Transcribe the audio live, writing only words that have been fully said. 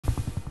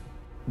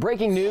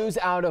Breaking news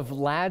out of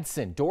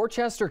Ladson.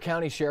 Dorchester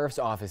County Sheriff's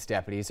Office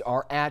deputies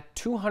are at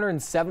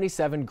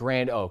 277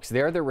 Grand Oaks.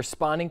 They're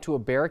responding to a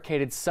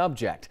barricaded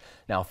subject.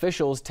 Now,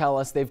 officials tell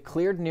us they've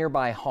cleared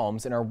nearby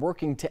homes and are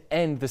working to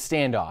end the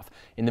standoff.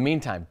 In the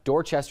meantime,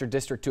 Dorchester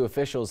District 2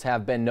 officials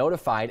have been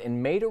notified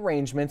and made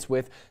arrangements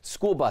with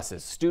school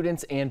buses,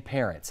 students, and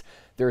parents.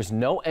 There's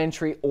no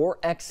entry or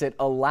exit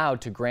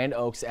allowed to Grand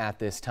Oaks at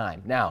this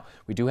time. Now,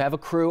 we do have a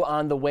crew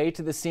on the way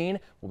to the scene.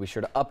 We'll be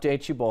sure to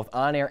update you both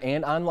on air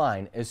and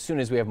online as soon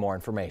as we have more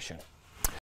information.